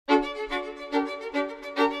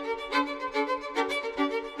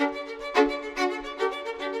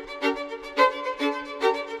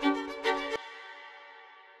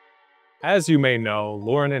As you may know,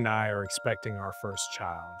 Lauren and I are expecting our first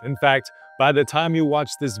child. In fact, by the time you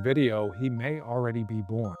watch this video, he may already be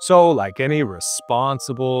born. So like any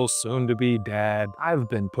responsible, soon-to-be dad, I've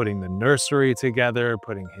been putting the nursery together,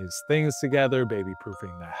 putting his things together,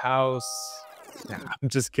 baby-proofing the house. Nah, I'm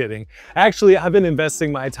just kidding. Actually, I've been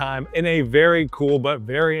investing my time in a very cool but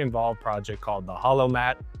very involved project called the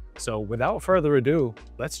HoloMat. So without further ado,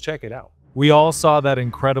 let's check it out. We all saw that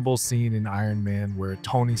incredible scene in Iron Man where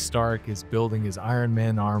Tony Stark is building his Iron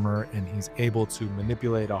Man armor and he's able to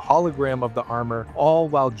manipulate a hologram of the armor, all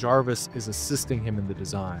while Jarvis is assisting him in the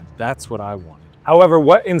design. That's what I wanted. However,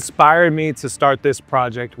 what inspired me to start this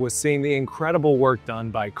project was seeing the incredible work done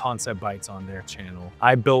by Bytes on their channel.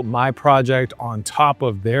 I built my project on top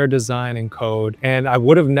of their design and code, and I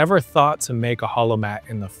would have never thought to make a HoloMat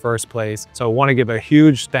in the first place. So I want to give a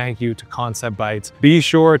huge thank you to Bytes. Be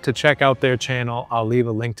sure to check out their channel. I'll leave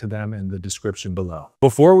a link to them in the description below.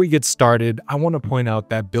 Before we get started, I want to point out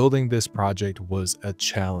that building this project was a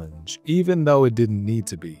challenge, even though it didn't need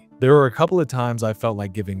to be. There were a couple of times I felt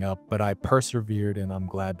like giving up, but I persevered and I'm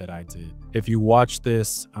glad that I did. If you watch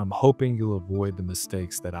this, I'm hoping you'll avoid the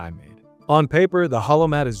mistakes that I made. On paper, the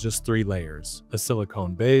HoloMat is just 3 layers: a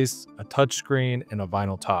silicone base, a touchscreen, and a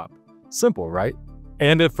vinyl top. Simple, right?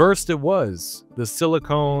 And at first it was. The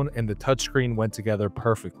silicone and the touchscreen went together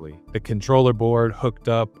perfectly. The controller board hooked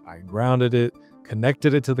up, I grounded it,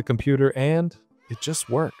 connected it to the computer, and it just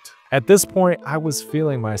worked. At this point, I was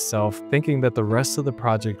feeling myself, thinking that the rest of the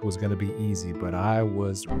project was going to be easy, but I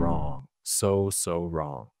was wrong. So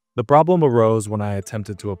wrong. The problem arose when I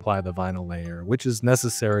attempted to apply the vinyl layer, which is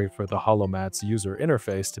necessary for the HoloMat's user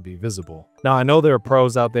interface to be visible. Now, I know there are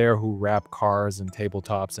pros out there who wrap cars and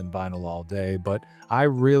tabletops in vinyl all day, but I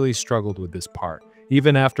really struggled with this part,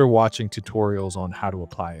 even after watching tutorials on how to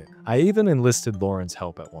apply it. I even enlisted Lauren's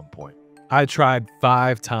help at one point. I tried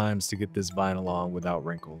 5 times to get this vinyl on without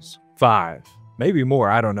wrinkles. 5, maybe more,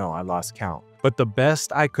 I don't know, I lost count. But the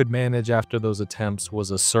best I could manage after those attempts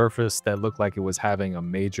was a surface that looked like it was having a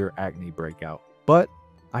major acne breakout. But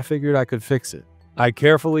I figured I could fix it. I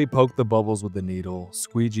carefully poked the bubbles with the needle,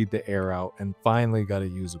 squeegeed the air out, and finally got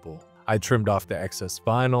it usable. I trimmed off the excess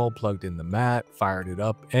vinyl, plugged in the mat, fired it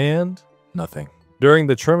up, and nothing. During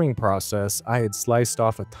the trimming process, I had sliced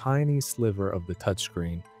off a tiny sliver of the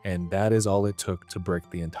touchscreen, and that is all it took to break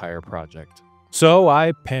the entire project. So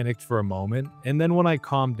I panicked for a moment, and then when I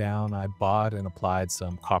calmed down, I bought and applied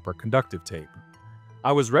some copper conductive tape.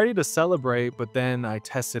 I was ready to celebrate, but then I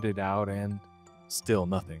tested it out and still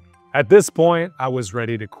nothing. At this point, I was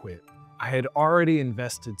ready to quit. I had already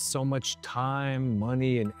invested so much time,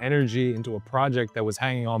 money, and energy into a project that was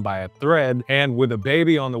hanging on by a thread, and with a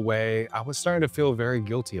baby on the way, I was starting to feel very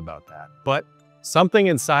guilty about that. But something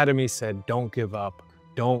inside of me said, don't give up.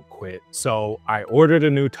 Don't quit. So I ordered a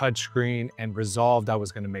new touchscreen and resolved I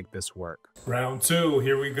was going to make this work. Round 2,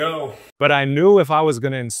 here we go. But I knew if I was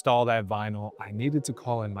going to install that vinyl, I needed to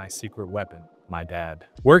call in my secret weapon, my dad.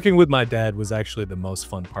 Working with my dad was actually the most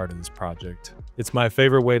fun part of this project. It's my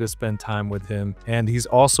favorite way to spend time with him, and he's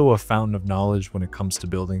also a fountain of knowledge when it comes to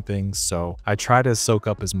building things, so I try to soak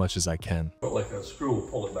up as much as I can. But like a screw will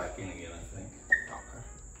pull it back in again, I think. Okay.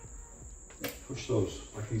 Yeah, push those,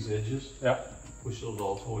 like these edges. Yeah. Push those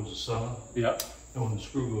all towards the center. Yeah. And when the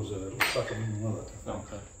screw goes in, it'll suck them in with it.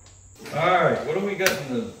 Okay. All right, what do we got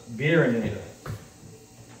in the beerinator?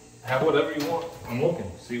 Have whatever you want. I'm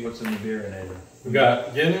looking. See what's in the beerinator. We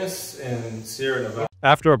got Guinness and Sierra Nevada.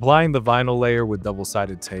 After applying the vinyl layer with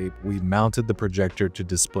double-sided tape, we mounted the projector to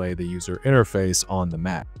display the user interface on the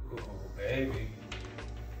mat. Ooh, baby.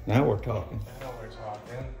 Now we're talking. Now we're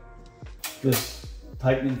talking. This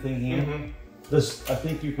tightening thing here. This, I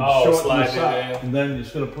think you can shorten this up, and then you're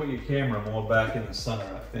just gonna put your camera more back in the center,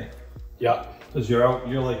 I think. Yeah. Because you're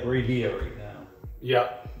like right here right now.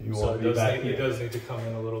 Yeah. You so want to be back here. It does need to come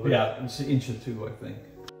in a little bit. Yeah, it's an inch or 2, I think.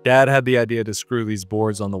 Dad had the idea to screw these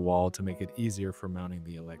boards on the wall to make it easier for mounting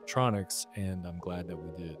the electronics, and I'm glad that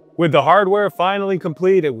we did. With the hardware finally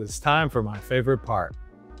complete, it was time for my favorite part,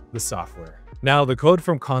 the software. Now, the code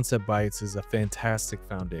from Bytes is a fantastic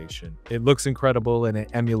foundation. It looks incredible and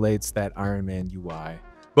it emulates that Iron Man UI.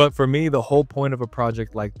 But for me, the whole point of a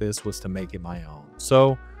project like this was to make it my own.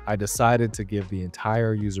 So I decided to give the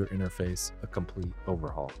entire user interface a complete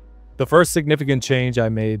overhaul. The first significant change I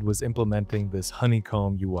made was implementing this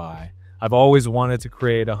honeycomb UI. I've always wanted to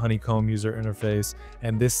create a honeycomb user interface,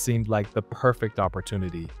 and this seemed like the perfect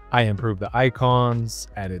opportunity. I improved the icons,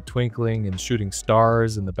 added twinkling and shooting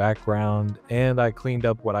stars in the background, and I cleaned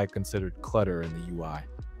up what I considered clutter in the UI.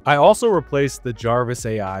 I also replaced the Jarvis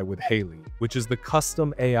AI with HALIE, which is the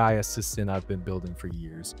custom AI assistant I've been building for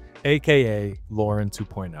years, aka Lauren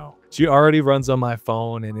 2.0. She already runs on my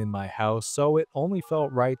phone and in my house, so it only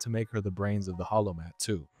felt right to make her the brains of the HoloMat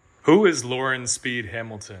too. Who is Lauren Speed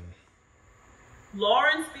Hamilton?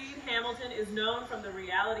 Lauren Speed Hamilton is known from the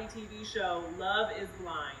reality TV show Love is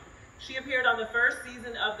Blind. She appeared on the first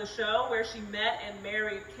season of the show where she met and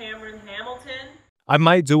married Cameron Hamilton. I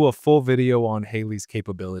might do a full video on HALIE's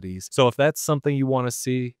capabilities, so if that's something you want to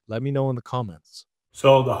see, let me know in the comments.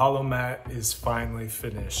 So the HoloMat is finally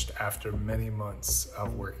finished after many months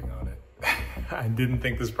of working on it. I didn't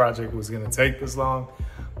think this project was going to take this long,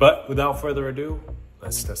 but without further ado,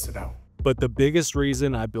 let's test it out. But the biggest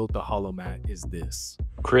reason I built the HoloMat is this.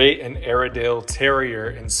 Create an Airedale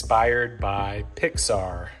Terrier inspired by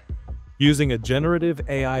Pixar. Using a generative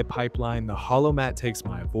AI pipeline, the HoloMat takes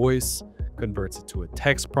my voice, converts it to a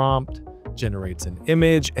text prompt, generates an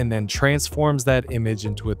image, and then transforms that image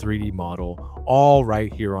into a 3D model, all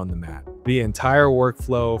right here on the mat. The entire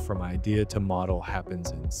workflow from idea to model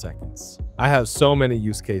happens in seconds. I have so many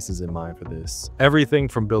use cases in mind for this. Everything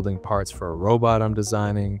from building parts for a robot I'm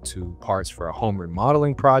designing, to parts for a home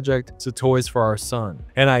remodeling project, to toys for our son.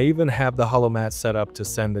 And I even have the HoloMat set up to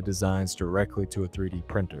send the designs directly to a 3D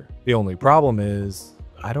printer. The only problem is,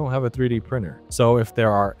 I don't have a 3D printer. So if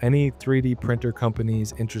there are any 3D printer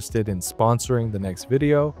companies interested in sponsoring the next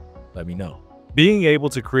video, let me know. Being able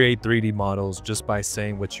to create 3D models just by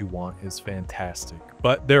saying what you want is fantastic.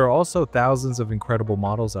 But there are also thousands of incredible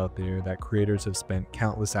models out there that creators have spent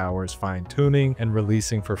countless hours fine-tuning and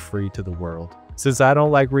releasing for free to the world. Since I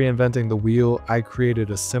don't like reinventing the wheel, I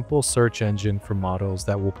created a simple search engine for models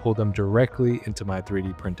that will pull them directly into my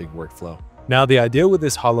 3D printing workflow. Now, the idea with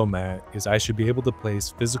this HoloMat is I should be able to place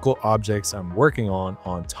physical objects I'm working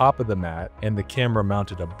on top of the mat, and the camera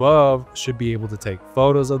mounted above should be able to take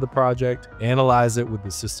photos of the project, analyze it with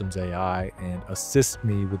the system's AI, and assist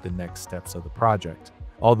me with the next steps of the project.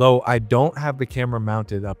 Although I don't have the camera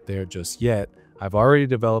mounted up there just yet, I've already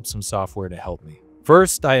developed some software to help me.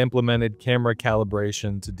 First, I implemented camera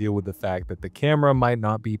calibration to deal with the fact that the camera might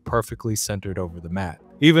not be perfectly centered over the mat.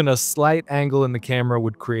 Even a slight angle in the camera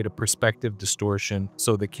would create a perspective distortion,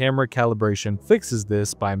 so the camera calibration fixes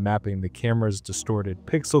this by mapping the camera's distorted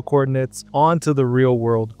pixel coordinates onto the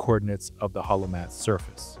real-world coordinates of the HoloMat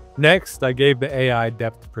surface. Next, I gave the AI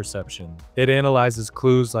depth perception. It analyzes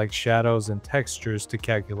clues like shadows and textures to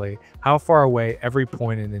calculate how far away every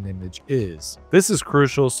point in an image is. This is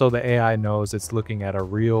crucial so the AI knows it's looking at a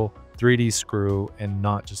real 3D screw and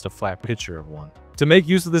not just a flat picture of one. To make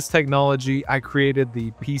use of this technology, I created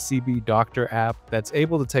the PCB Doctor app that's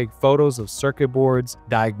able to take photos of circuit boards,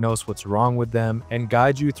 diagnose what's wrong with them, and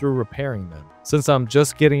guide you through repairing them. Since I'm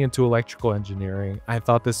just getting into electrical engineering, I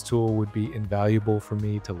thought this tool would be invaluable for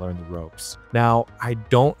me to learn the ropes. Now, I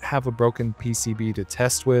don't have a broken PCB to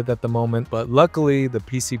test with at the moment, but luckily the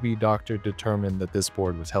PCB Doctor determined that this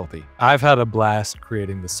board was healthy. I've had a blast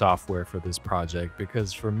creating the software for this project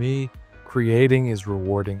because for me, creating is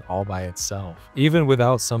rewarding all by itself, even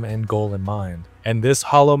without some end goal in mind. And this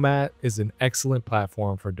HoloMat is an excellent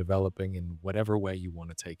platform for developing in whatever way you want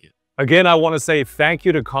to take it. Again, I want to say thank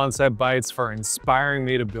you to Concept Bytes for inspiring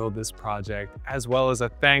me to build this project, as well as a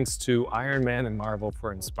thanks to Iron Man and Marvel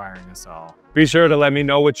for inspiring us all. Be sure to let me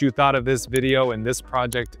know what you thought of this video and this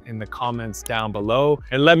project in the comments down below,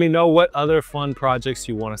 and let me know what other fun projects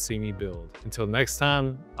you want to see me build. Until next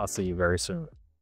time, I'll see you very soon.